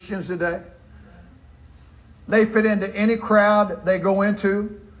Christians today. They fit into any crowd they go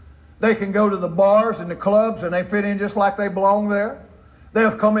into. They can go to the bars and the clubs and they fit in just like they belong there.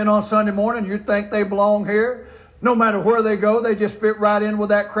 They'll come in on Sunday morning. You think they belong here. No matter where they go, they just fit right in with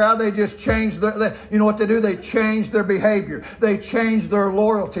that crowd. They just change you know what they do? They change their behavior. They change their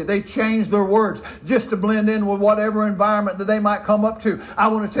loyalty. They change their words just to blend in with whatever environment that they might come up to. I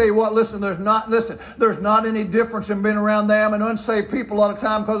want to tell you what, there's not any difference in being around them and unsaved people a lot of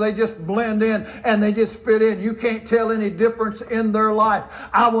time because they just blend in and they just fit in. You can't tell any difference in their life.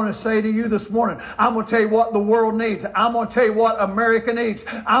 I want to say to you this morning, I'm going to tell you what the world needs. I'm going to tell you what America needs.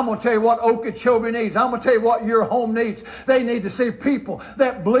 I'm going to tell you what Okeechobee needs. I'm going to tell you what your home needs. They need to see people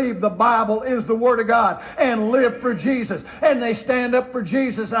that believe the Bible is the Word of God and live for Jesus. And they stand up for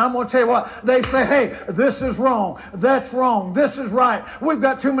Jesus. And I'm going to tell you what, they say, hey, this is wrong. That's wrong. This is right. We've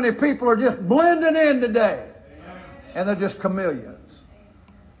got too many people who are just blending in today. And they're just chameleons.